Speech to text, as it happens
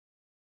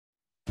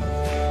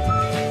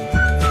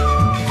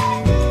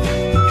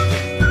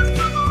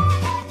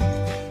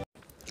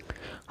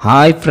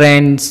Hi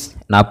friends,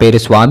 నా పేరు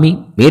స్వామి.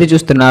 మీరు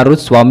చూస్తున్నారు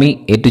స్వామి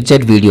A to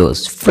Z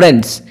videos.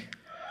 Friends,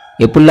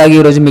 ఎప్పుడులాగా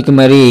ఈరోజు మీకు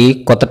మరి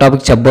కొత్త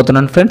టాపిక్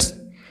చెప్పబోతున్నాను.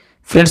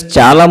 ఫ్రెండ్స్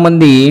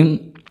చాలామంది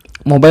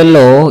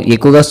మొబైల్లో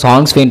ఎక్కువగా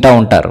సాంగ్స్ వింటూ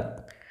ఉంటారు.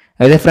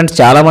 అయితే ఫ్రెండ్స్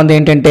చాలామంది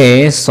ఏంటంటే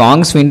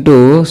సాంగ్స్ వింటూ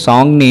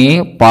సాంగ్ని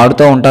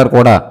పాడుతూ ఉంటారు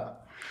కూడా.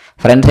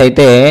 ఫ్రెండ్స్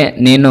అయితే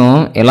నేను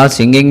ఇలా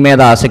సింగింగ్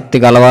మీద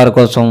ఆసక్తి గలవారి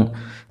కోసం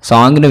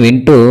సాంగ్ని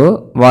వింటూ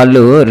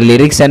వాళ్ళు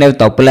లిరిక్స్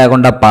అనేవి తప్పు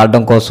లేకుండా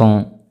పాడడం కోసం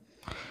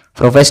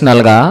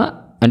ప్రొఫెషనల్గా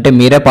అంటే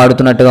మీరే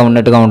పాడుతున్నట్టుగా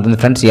ఉన్నట్టుగా ఉంటుంది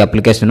ఫ్రెండ్స్. ఈ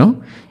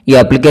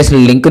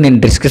అప్లికేషన్ లింక్ నేను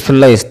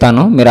డిస్క్రిప్షన్లో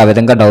ఇస్తాను, మీరు ఆ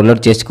విధంగా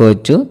డౌన్లోడ్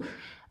చేసుకోవచ్చు.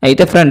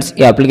 అయితే ఫ్రెండ్స్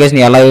ఈ అప్లికేషన్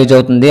ఎలా యూజ్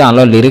అవుతుంది,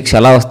 అందులో లిరిక్స్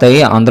ఎలా వస్తాయి,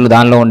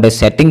 దానిలో ఉండే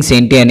సెట్టింగ్స్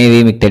ఏంటి అనేవి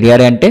మీకు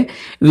తెలియాలి అంటే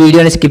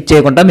వీడియోని స్కిప్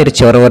చేయకుండా మీరు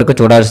చివరి వరకు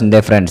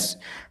చూడాల్సిందే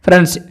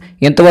ఫ్రెండ్స్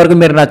ఇంతవరకు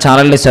మీరు నా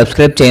ఛానల్ని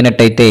సబ్స్క్రైబ్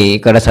చేయనట్టయితే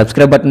ఇక్కడ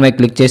సబ్స్క్రైబ్ బటన్ మీద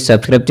క్లిక్ చేసి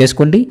సబ్స్క్రైబ్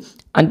చేసుకోండి.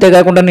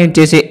 అంతేకాకుండా నేను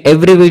చేసే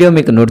ఎవ్రీ వీడియో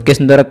మీకు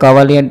నోటిఫికేషన్ ద్వారా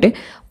కావాలి అంటే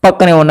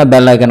పక్కనే ఉన్న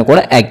బెల్ ఐకాన్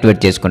కూడా యాక్టివేట్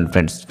చేసుకోండి.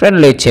 ఫ్రెండ్స్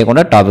లేట్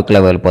చేయకుండా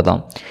టాపిక్లో వెళ్ళిపోతాం.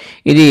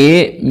 ఇది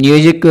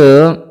మ్యూజిక్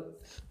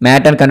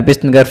మ్యాట్ అని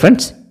కనిపిస్తుంది కదా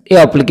ఫ్రెండ్స్, ఈ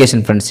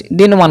అప్లికేషన్ ఫ్రెండ్స్.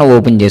 దీన్ని మనం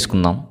ఓపెన్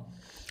చేసుకుందాం.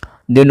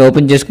 దీన్ని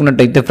ఓపెన్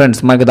చేసుకున్నట్టయితే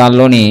ఫ్రెండ్స్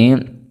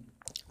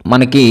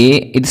మనకి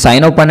ఇది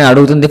సైన్ అప్ అని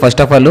అడుగుతుంది.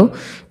 ఫస్ట్ ఆఫ్ ఆల్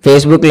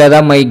ఫేస్బుక్ లేదా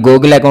మీ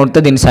గూగుల్ అకౌంట్తో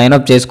దీన్ని సైన్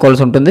అప్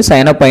చేసుకోవాల్సి ఉంటుంది.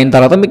 సైన్ అప్ అయిన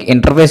తర్వాత మీకు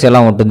ఇంటర్ఫేస్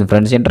ఎలా ఉంటుంది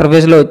ఫ్రెండ్స్,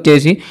 ఇంటర్ఫేస్లో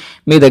వచ్చేసి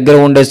మీ దగ్గర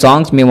ఉండే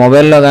సాంగ్స్ మీ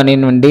మొబైల్లో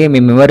కానివ్వండి,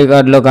 మీ మెమరీ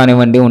కార్డులో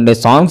కానివ్వండి ఉండే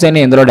సాంగ్స్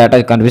అని ఇందులో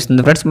డేటా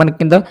కనిపిస్తుంది ఫ్రెండ్స్. మనకి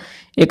కింద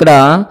ఇక్కడ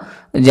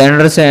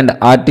generals and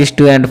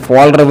artist and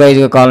folder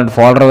వైజ్గా కావాలంటే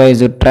ఫోల్డర్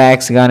వైజ్,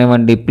 ట్రాక్స్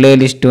కానివ్వండి,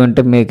 ప్లేలిస్ట్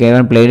అంటే మీకు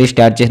ఏమైనా ప్లేలిస్ట్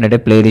యాడ్ చేసినట్టే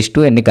ప్లేలిస్ట్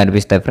అన్నీ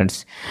కనిపిస్తాయి ఫ్రెండ్స్.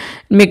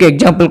 మీకు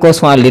ఎగ్జాంపుల్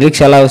కోసం ఆ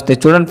లిరిక్స్ ఎలా వస్తాయి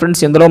చూడండి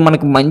ఫ్రెండ్స్. ఇందులో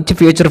మనకి మంచి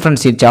ఫీచర్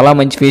ఫ్రెండ్స్, ఇది చాలా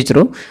మంచి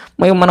ఫీచరు.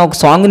 మనం ఒక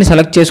సాంగ్ని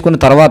సెలెక్ట్ చేసుకున్న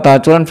తర్వాత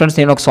చూడండి ఫ్రెండ్స్,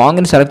 నేను ఒక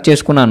సాంగ్ని సెలెక్ట్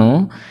చేసుకున్నాను.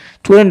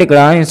 చూడండి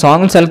ఇక్కడ నేను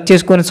సాంగ్ని సెలెక్ట్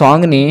చేసుకుని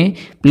సాంగ్ని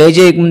ప్లే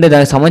చేయకముందే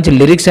దానికి సంబంధించిన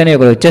లిరిక్స్ అనేవి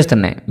ఇక్కడ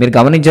వచ్చేస్తున్నాయి. మీరు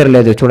గమనించారు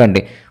లేదు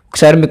చూడండి.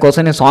 ఒకసారి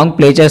మీకోసం నేను సాంగ్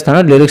ప్లే చేస్తాను,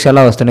 లిరిక్స్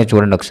ఎలా వస్తున్నాయి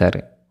చూడండి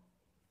ఒకసారి.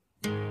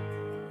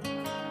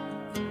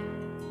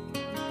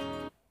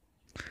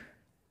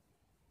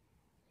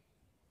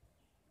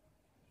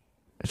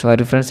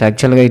 సారీ ఫ్రెండ్స్,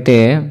 యాక్చువల్గా అయితే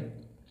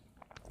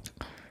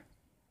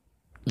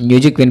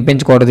మ్యూజిక్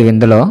వినిపించకూడదు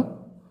ఇందులో,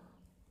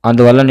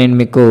 అందువల్ల నేను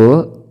మీకు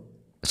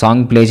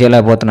సాంగ్ ప్లే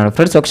చేయలేకపోతున్నాను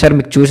ఫ్రెండ్స్. ఒకసారి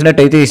మీకు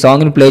చూసినట్టయితే ఈ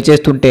సాంగ్ని ప్లే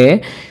చేస్తుంటే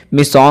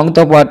మీ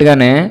సాంగ్తో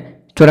పాటుగానే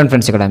చూడండి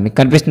ఫ్రెండ్స్, ఇక్కడ మీకు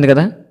కనిపిస్తుంది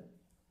కదా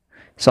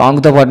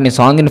సాంగ్తో పాటు. నేను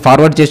సాంగ్ని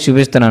ఫార్వర్డ్ చేసి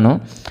చూపిస్తున్నాను.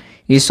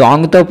 ఈ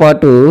సాంగ్తో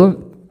పాటు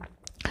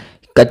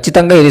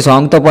ఖచ్చితంగా ఇది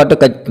సాంగ్తో పాటు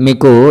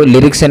మీకు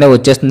లిరిక్స్ అనేవి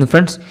వచ్చేస్తుంది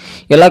ఫ్రెండ్స్.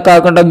 ఇలా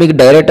కాకుండా మీకు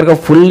డైరెక్ట్గా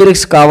ఫుల్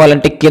లిరిక్స్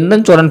కావాలంటే కింద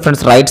చూడండి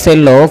ఫ్రెండ్స్, రైట్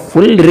సైడ్లో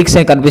ఫుల్ లిరిక్స్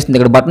అని కనిపిస్తుంది.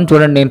 ఇక్కడ బటన్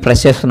చూడండి, నేను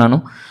ప్రెస్ చేస్తున్నాను.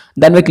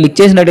 దాని మీద క్లిక్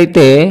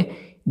చేసినట్టయితే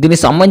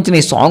దీనికి సంబంధించిన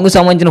ఈ సాంగ్కి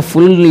సంబంధించిన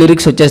ఫుల్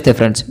లిరిక్స్ వచ్చేస్తాయి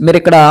ఫ్రెండ్స్. మీరు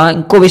ఇక్కడ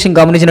ఇంకో విషయం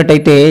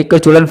గమనించినట్టయితే ఇక్కడ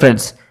చూడండి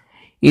ఫ్రెండ్స్,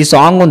 ఈ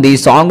సాంగ్ ఉంది. ఈ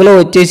సాంగ్లో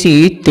వచ్చేసి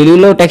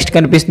తెలుగులో టెక్స్ట్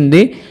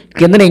కనిపిస్తుంది,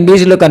 కింద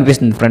ఇంగ్లీష్లో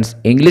కనిపిస్తుంది ఫ్రెండ్స్.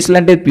 ఇంగ్లీష్లో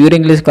అంటే ప్యూర్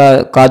ఇంగ్లీష్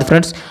కాదు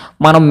ఫ్రెండ్స్,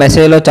 మనం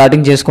మెసేజ్లో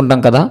చాటింగ్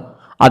చేసుకుంటాం కదా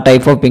ఆ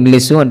టైప్ ఆఫ్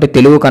ఇంగ్లీష్, అంటే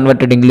తెలుగు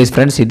కన్వర్టెడ్ ఇంగ్లీష్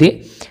ఫ్రెండ్స్. ఇది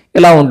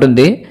ఇలా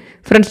ఉంటుంది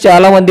ఫ్రెండ్స్.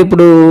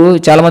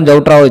 చాలామంది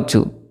డౌట్ రావచ్చు,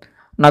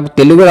 నాకు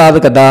తెలుగు రాదు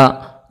కదా,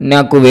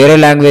 నాకు వేరే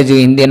లాంగ్వేజ్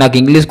హిందీ, నాకు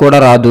ఇంగ్లీష్ కూడా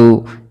రాదు,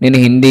 నేను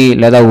హిందీ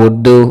లేదా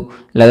ఉర్దూ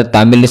లేదా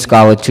తమిళ్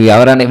కావచ్చు,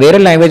 ఎవరైనా వేరే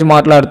లాంగ్వేజ్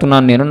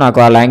మాట్లాడుతున్నాను నేను, నాకు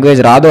ఆ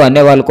లాంగ్వేజ్ రాదు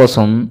అనే వాళ్ళ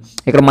కోసం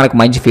ఇక్కడ మనకు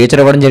మంచి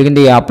ఫీచర్ ఇవ్వడం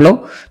జరిగింది ఈ యాప్లో.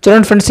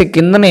 చూడండి ఫ్రెండ్స్,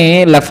 కిందనే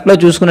లెఫ్ట్లో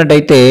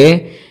చూసుకున్నట్టయితే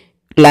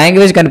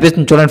లాంగ్వేజ్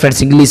కనిపిస్తుంది చూడండి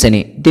ఫ్రెండ్స్, ఇంగ్లీష్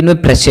అని. దీని మీద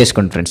ప్రెస్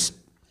చేసుకోండి ఫ్రెండ్స్.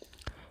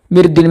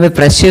 మీరు దీని మీద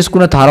ప్రెస్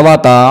చేసుకున్న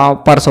తర్వాత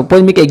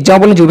సపోజ్ మీకు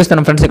ఎగ్జాంపుల్ని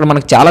చూపిస్తాను ఫ్రెండ్స్. ఇక్కడ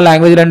మనకు చాలా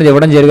లాంగ్వేజ్లు అనేది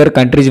ఇవ్వడం జరిగారు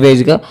కంట్రీస్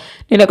వైజ్గా.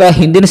 నేను ఇక్కడ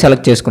హిందీని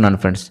సెలెక్ట్ చేసుకున్నాను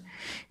ఫ్రెండ్స్.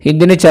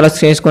 హిందీని సెలెక్ట్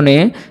చేసుకొని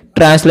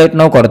ట్రాన్స్లేట్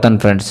నౌ కొడతాను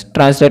ఫ్రెండ్స్.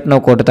 ట్రాన్స్లేట్ నౌ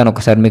కొడతాను,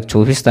 ఒకసారి మీకు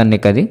చూపిస్తాను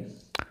నీకు అది.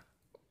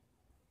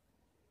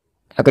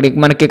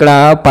 మనకి ఇక్కడ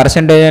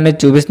పర్సంటేజ్ అనేది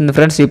చూపిస్తుంది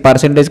ఫ్రెండ్స్. ఈ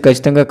పర్సంటేజ్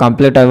ఖచ్చితంగా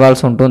కంప్లీట్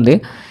అవ్వాల్సి ఉంటుంది.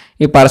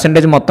 ఈ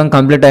పర్సంటేజ్ మొత్తం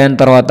కంప్లీట్ అయిన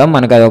తర్వాత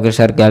మనకి అది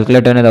ఒకసారి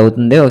క్యాలిక్యులేట్ అనేది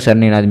అవుతుంది. ఒకసారి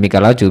నేను అది మీకు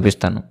అలా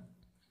చూపిస్తాను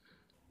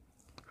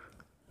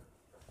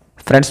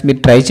ఫ్రెండ్స్. మీరు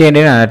ట్రై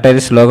చేయండి, నా నెట్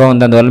అయితే స్లోగా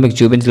ఉంది, అందువల్ల మీకు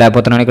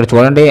చూపించలేకపోతున్నాను. ఇక్కడ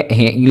చూడండి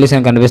ఇంగ్లీష్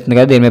అని కనిపిస్తుంది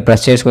కదా, దీని మీద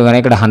ప్రెస్ చేసుకోగానే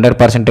ఇక్కడ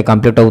 100%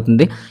 కంప్లీట్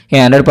అవుతుంది. ఈ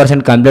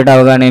 100% కంప్లీట్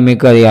అవ్వగానే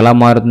మీకు అది ఎలా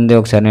మారుతుంది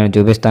ఒకసారి నేను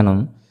చూపిస్తాను.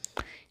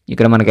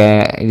 ఇక్కడ మనకి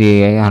ఇది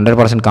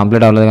 100%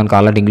 కంప్లీట్ అవ్వలేదు కనుక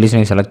ఆల్రెడీ ఇంగ్లీష్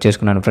నేను సెలెక్ట్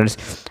చేసుకున్నాను ఫ్రెండ్స్.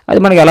 అది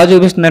మనకి ఎలా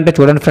చూపిస్తుంది అంటే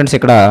చూడండి ఫ్రెండ్స్,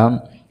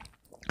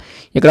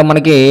 ఇక్కడ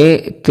మనకి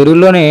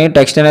తెలుగులోనే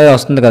టెక్స్ట్ అనేది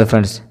వస్తుంది కదా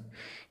ఫ్రెండ్స్.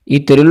 ఈ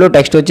తెలుగులో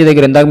టెక్స్ట్ వచ్చే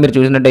దగ్గర ఇందాక మీరు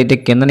చూసినట్టయితే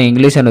కింద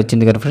ఇంగ్లీష్ అని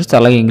వచ్చింది కదా ఫ్రెండ్స్,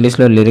 అలాగే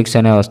ఇంగ్లీష్లో లిరిక్స్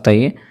అనేవి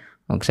వస్తాయి.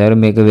 ఒకసారి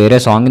మీకు వేరే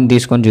సాంగ్ని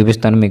తీసుకొని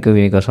చూపిస్తాను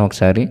మీకోసం.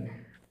 ఒకసారి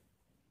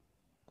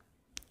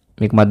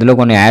మీకు మధ్యలో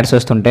కొన్ని యాడ్స్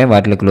వస్తుంటే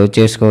వాటిని క్లోజ్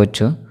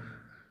చేసుకోవచ్చు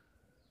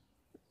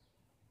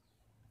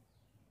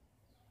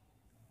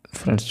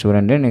ఫ్రెండ్స్.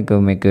 చూడండి,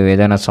 మీకు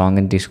ఏదైనా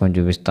సాంగ్ని తీసుకొని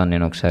చూపిస్తాను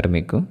నేను ఒకసారి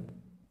మీకు.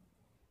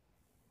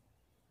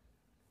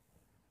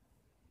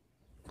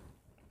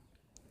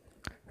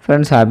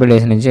 ఫ్రెండ్స్ హ్యాపీ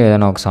డేస్ నుంచి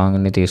ఏదైనా ఒక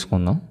సాంగ్ని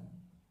తీసుకుందాం.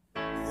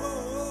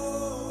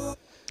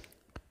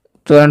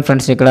 చూడండి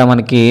ఫ్రెండ్స్, ఇక్కడ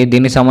మనకి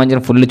దీనికి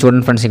సంబంధించిన ఫుల్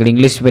చూడండి ఫ్రెండ్స్. ఇక్కడ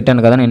ఇంగ్లీష్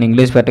పెట్టాను కదా, నేను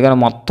ఇంగ్లీష్ పెట్టగానే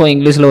మొత్తం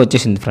ఇంగ్లీష్లో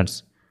వచ్చేసింది ఫ్రెండ్స్.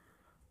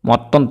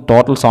 మొత్తం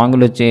టోటల్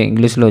సాంగ్లు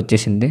ఇంగ్లీష్లో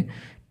వచ్చేసింది,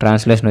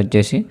 ట్రాన్స్లేషన్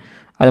వచ్చేసి.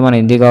 అది మన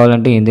హిందీ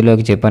కావాలంటే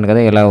హిందీలోకి చెప్పాను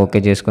కదా, ఇలా ఓకే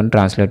చేసుకొని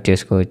ట్రాన్స్లేట్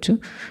చేసుకోవచ్చు.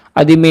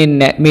 అది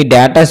మీ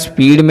డేటా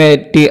స్పీడ్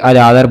బట్టి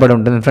అది ఆధారపడి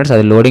ఉంటుంది ఫ్రెండ్స్.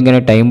 అది లోడింగ్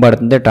అనే టైం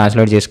పడుతుంది,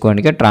 ట్రాన్స్లేట్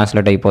చేసుకోవడానికి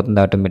ట్రాన్స్లేట్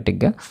అయిపోతుంది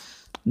ఆటోమేటిక్గా.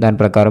 దాని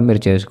ప్రకారం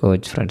మీరు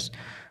చేసుకోవచ్చు ఫ్రెండ్స్.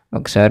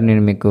 ఒకసారి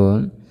నేను మీకు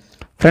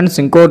ఫ్రెండ్స్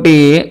ఇంకోటి,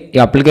 ఈ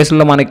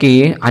అప్లికేషన్లో మనకి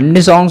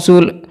అన్ని సాంగ్స్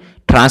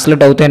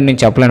ట్రాన్స్లేట్ అవుతాయని నేను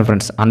చెప్పలేను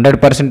ఫ్రెండ్స్.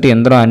 100%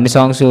 ఇందులో అన్ని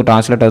సాంగ్స్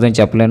ట్రాన్స్లేట్ అవుతాయని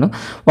చెప్పలేను.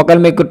 ఒకవేళ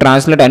మీకు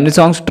అన్ని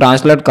సాంగ్స్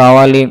ట్రాన్స్లేట్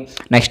కావాలి,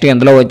 నెక్స్ట్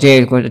ఇందులో వచ్చే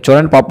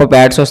చూడండి పాపప్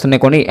యాడ్స్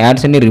వస్తున్నాయి, కొన్ని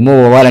యాడ్స్ అన్ని రిమూవ్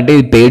అవ్వాలంటే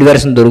ఇది పెయిడ్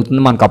వెర్షన్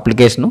దొరుకుతుంది మనకు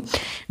అప్లికేషన్.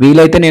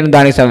 వీలైతే నేను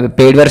దానికి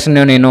పెయిడ్ వెర్షన్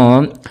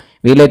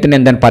వీలైతే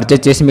నేను దాన్ని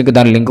పర్చేస్ చేసి మీకు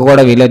దాని లింక్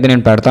కూడా వీలైతే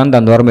నేను పెడతాను.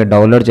 దాని ద్వారా మీరు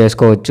డౌన్లోడ్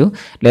చేసుకోవచ్చు.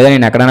 లేదా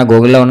నేను ఎక్కడైనా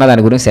గూగుల్లో ఉన్న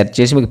దాని గురించి సెర్చ్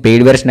చేసి మీకు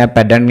పెయిడ్ వెర్షన్ యాప్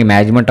పెట్టడానికి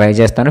మ్యాక్సిమం ట్రై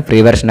చేస్తాను. ఫ్రీ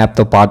వెర్షన్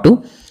యాప్తో పాటు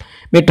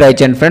మీరు ట్రై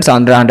చేయండి ఫ్రెండ్స్.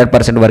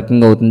 100%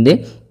 వర్కింగ్ అవుతుంది.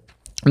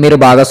 మీరు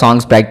బాగా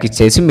సాంగ్స్ ప్రాక్టీస్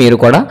చేసి మీరు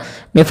కూడా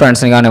మీ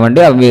ఫ్రెండ్స్ని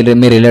కానివ్వండి,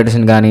 మీ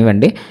రిలేటివ్స్ని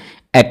కానివ్వండి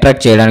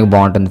అట్రాక్ట్ చేయడానికి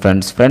బాగుంటుంది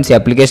ఫ్రెండ్స్. ఈ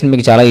అప్లికేషన్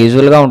మీకు చాలా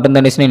యూజ్ఫుల్గా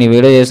ఉంటుందనేసి నేను ఈ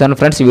వీడియో చేశాను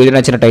ఫ్రెండ్స్. ఈ వీడియో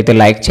నచ్చినట్టయితే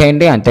లైక్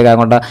చేయండి.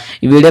 అంతేకాకుండా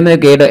ఈ వీడియో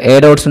మీకు ఏ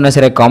డౌట్స్ ఉన్నా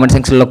సరే కామెంట్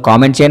సెక్షన్లో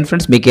కామెంట్ చేయండి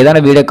ఫ్రెండ్స్. మీకు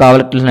ఏదైనా వీడియో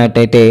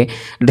కావాలన్నట్టయితే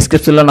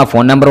డిస్క్రిప్షన్లో నా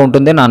ఫోన్ నెంబర్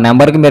ఉంటుంది. నా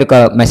నెంబర్కి మీరు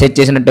మెసేజ్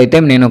చేసినట్టయితే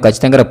నేను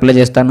ఖచ్చితంగా రిప్లై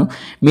చేస్తాను.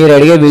 మీరు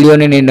అడిగే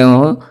వీడియోని నేను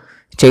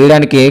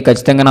చేయడానికి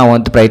ఖచ్చితంగా నా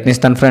వంతు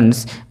ప్రయత్నిస్తాను ఫ్రెండ్స్.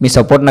 మీ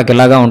సపోర్ట్ నాకు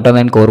ఇలాగా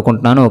ఉంటుందని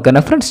కోరుకుంటున్నాను.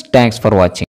 ఓకేనా ఫ్రెండ్స్, థ్యాంక్స్ ఫర్ వాచింగ్.